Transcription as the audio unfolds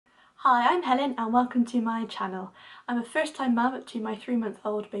Hi, I'm Helen and welcome to my channel. I'm a first-time mum to my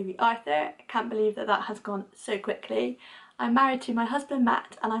 3-month-old baby Arthur. I can't believe that has gone so quickly. I'm married to my husband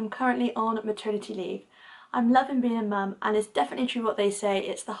Matt and I'm currently on maternity leave. I'm loving being a mum and it's definitely true what they say,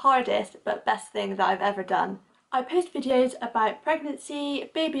 it's the hardest but best thing that I've ever done. I post videos about pregnancy,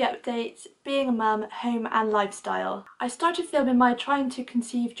 baby updates, being a mum, home and lifestyle. I started filming my trying to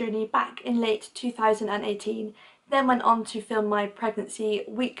conceive journey back in late 2018, then went on to film my pregnancy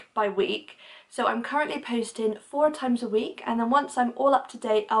week by week. So I'm currently posting 4 times a week, and then once I'm all up to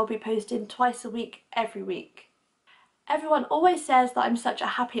date I'll be posting twice a week every week. Everyone always says that I'm such a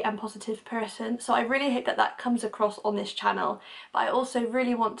happy and positive person, so I really hope that comes across on this channel, but I also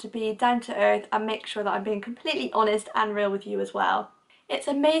really want to be down to earth and make sure that I'm being completely honest and real with you as well. It's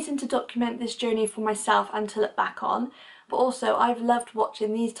amazing to document this journey for myself and to look back on, but also I've loved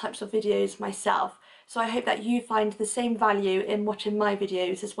watching these types of videos myself, so I hope that you find the same value in watching my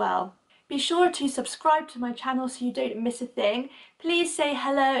videos as well. Be sure to subscribe to my channel so you don't miss a thing. Please say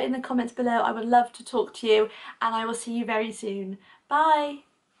hello in the comments below, I would love to talk to you, and I will see you very soon. Bye!